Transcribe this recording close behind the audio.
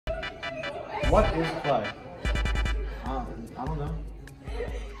What is clay? I don't know.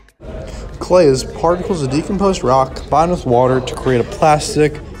 Clay is particles of decomposed rock combined with water to create a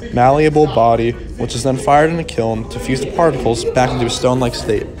plastic, malleable body, which is then fired in a kiln to fuse the particles back into a stone-like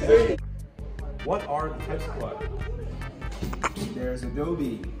state. What are the types of clay? There's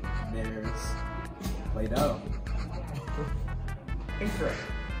adobe. There's Play-Doh. Incorrect.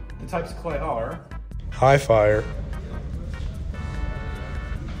 The types of clay are High fire,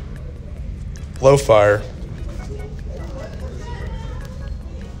 low fire,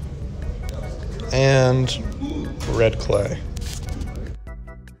 and red clay.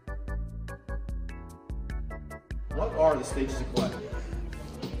 What are the stages of clay?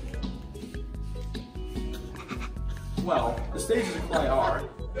 Well, the stages of clay are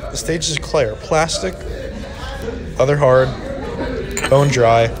The stages of clay are plastic, other hard, bone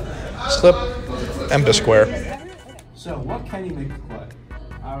dry, slip, and bisqueware. So, what can you make with clay?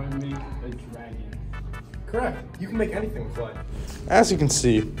 I would make a dragon. Correct. You can make anything with clay. As you can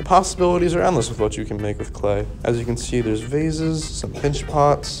see, the possibilities are endless with what you can make with clay. As you can see, there's vases, some pinch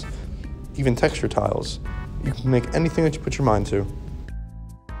pots, even texture tiles. You can make anything that you put your mind to.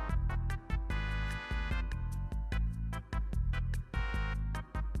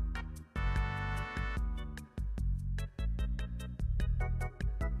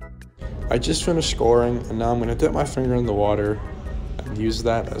 I just finished scoring, and now I'm going to dip my finger in the water and use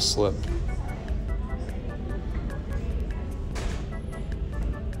that as slip.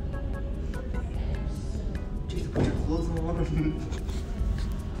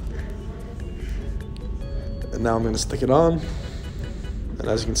 And now I'm going to stick it on, and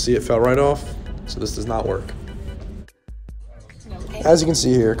as you can see, it fell right off, so this does not work. As you can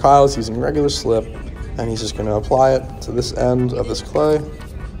see here, Kyle is using regular slip, and he's just going to apply it to this end of this clay,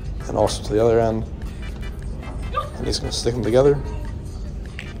 and also to the other end, and he's going to stick them together,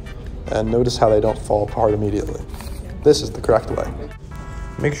 and notice how they don't fall apart immediately. This is the correct way.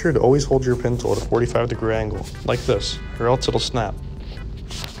 Make sure to always hold your pin tool at a 45-degree angle, like this, or else it'll snap.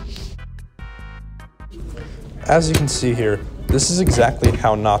 As you can see here, this is exactly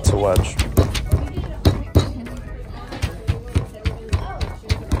how not to wedge.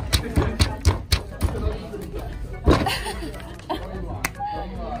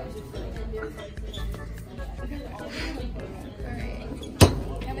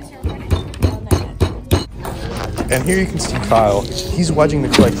 And here you can see Kyle. He's wedging the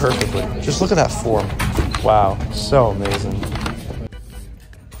clay perfectly. Just look at that form. Wow, so amazing.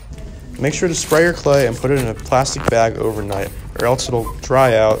 Make sure to spray your clay and put it in a plastic bag overnight, or else it'll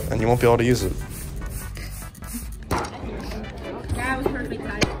dry out and you won't be able to use it. That was perfect.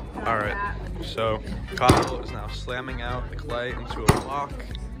 Alright, so Kyle is now slamming out the clay into a block.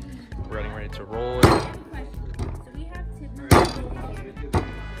 We're getting ready to roll it. So we have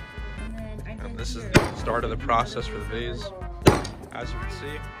And this is the start of the process for the vase. As you can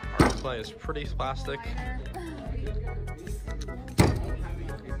see, our clay is pretty plastic.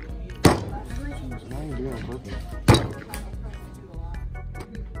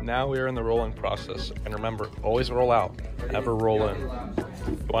 Now we are in the rolling process, and remember, always roll out, never roll in. You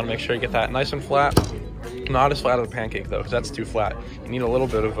want to make sure you get that nice and flat. Not as flat as a pancake though, because that's too flat. You need a little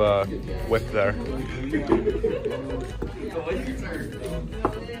bit of width there.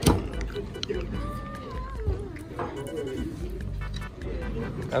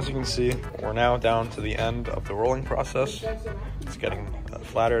 As you can see, we're now down to the end of the rolling process. It's getting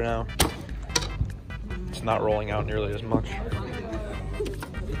flatter now. It's not rolling out nearly as much.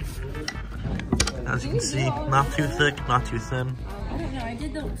 As you can see, not too thick, not too thin. I don't know. I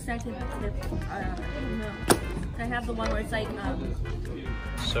did the second tip. I don't know. I have the one where it's like.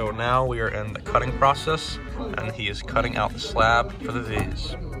 So now we are in the cutting process, and he is cutting out the slab for the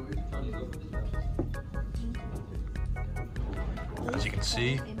vase. As you can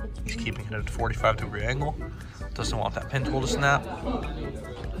see, he's keeping it at a 45-degree angle. Doesn't want that pin tool to snap.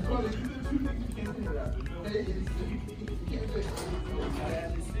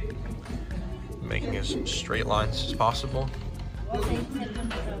 Making as straight lines as possible. But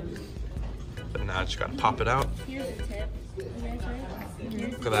now I just gotta pop it out.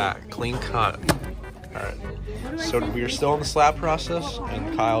 Look at that, clean cut. Alright, so we are still in the slab process,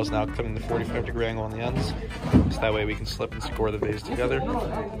 and Kyle's now cutting the 45-degree angle on the ends, so that way we can slip and score the vase together. As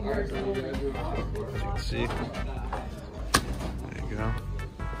you can see. There you go.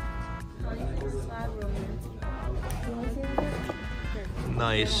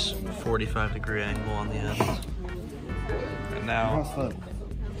 Nice 45-degree angle on the ends. And now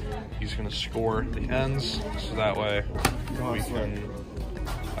he's going to score the ends, so that way we can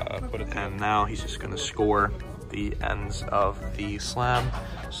put it. And now he's just going to score the ends of the slab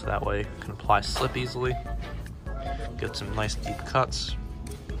so that way you can apply slip easily, get some nice deep cuts.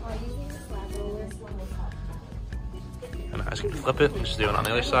 And I just can flip it and just do it on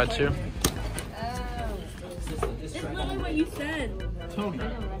the other side too. It's literally what you said. Tony,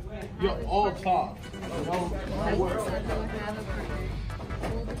 you're all talk. No work.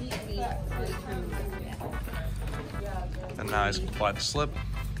 And now I just apply the slip.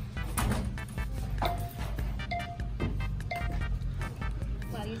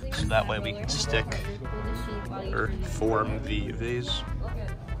 So that way we can stick or form the vase.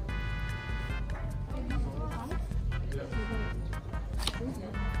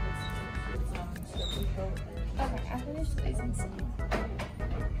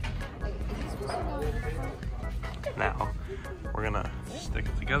 Now we're gonna stick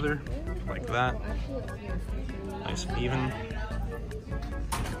it together like that, nice and even,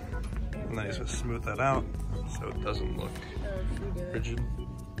 and then just smooth that out so it doesn't look rigid.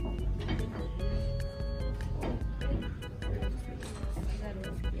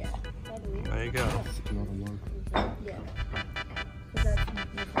 There you go.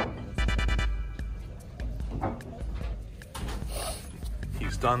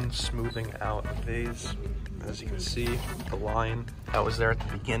 He's done smoothing out the vase. As you can see, the line that was there at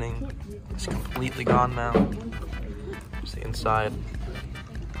the beginning is completely gone now. Just the inside.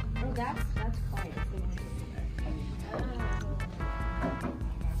 Oh, that's fine.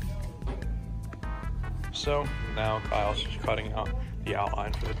 So now Kyle's just cutting out the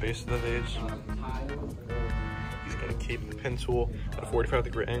outline for the base of the vase. He's going to keep the pin tool at a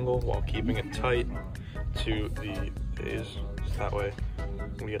 45-degree angle while keeping it tight to the vase. So that way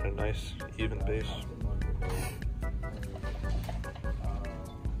we get a nice even base.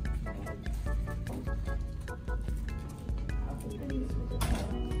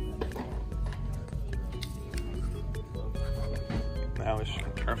 Now we just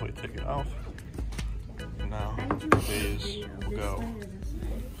carefully take it off. Now the vase will go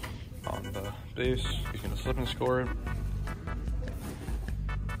on the base. He's going to slip and score it.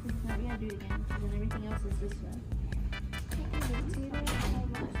 We gotta do it again, because then everything else is this way.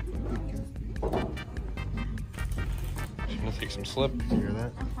 He's going to take some slip. You hear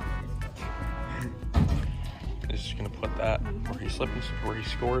that? He's just going to put that where he slipped, where he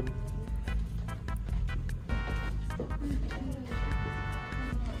scored.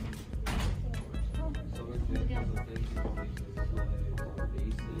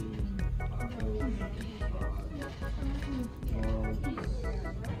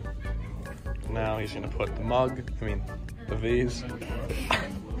 Now he's gonna put the the vase.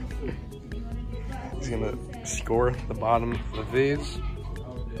 He's gonna score the bottom of the vase.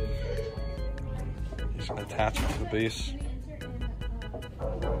 He's gonna attach it to the base.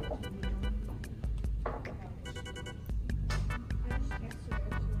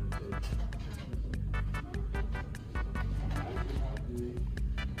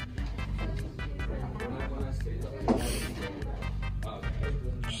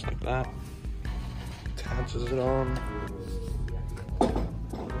 Just like that. Attaches it on.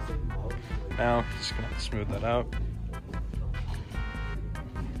 Now, just gonna smooth that out.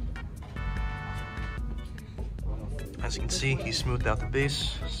 As you can see, he smoothed out the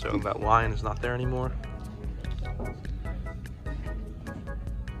base, so that line is not there anymore.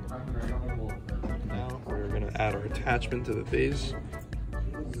 Now, we're gonna add our attachment to the vase.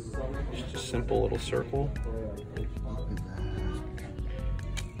 Just a simple little circle.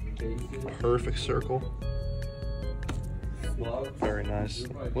 Perfect circle. Very nice.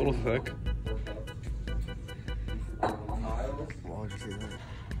 A little thick. Why would you say that?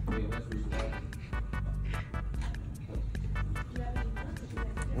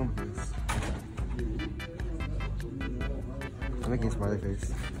 I'm making a smiley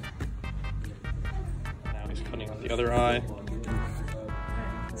face. Now he's cutting out the other eye.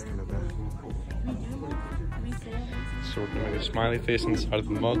 It's kind of bad. So we're gonna make a smiley face inside of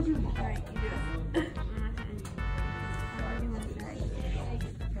the mug.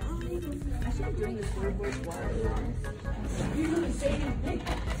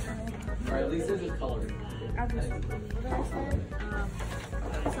 Alright, at least this is colored.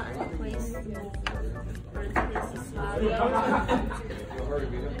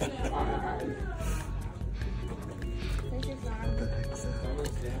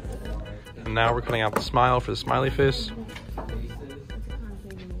 And now we're cutting out the smile for the smiley face.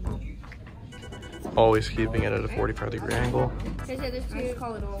 Always keeping it at a 45-degree angle. Let's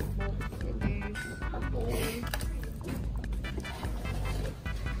call it all.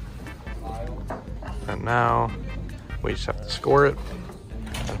 And now we just have to score it,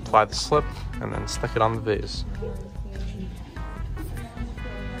 and apply the slip, and then stick it on the vase.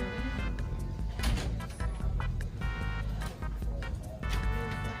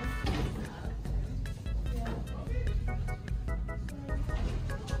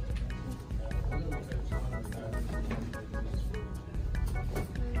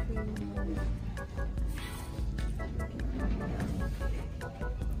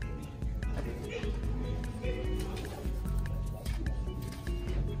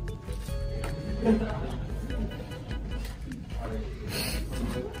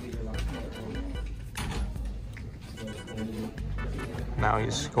 Now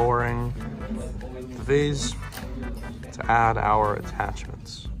he's scoring the vase to add our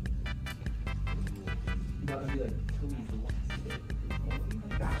attachments.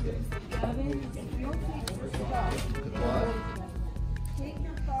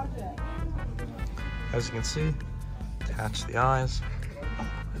 As you can see, attach the eyes.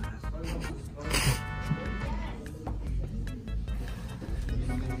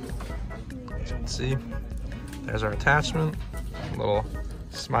 As you can see, there's our attachment, little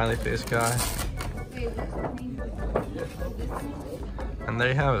smiley face guy. And there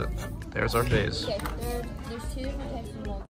you have it. There's our vase. Okay, there's two different types of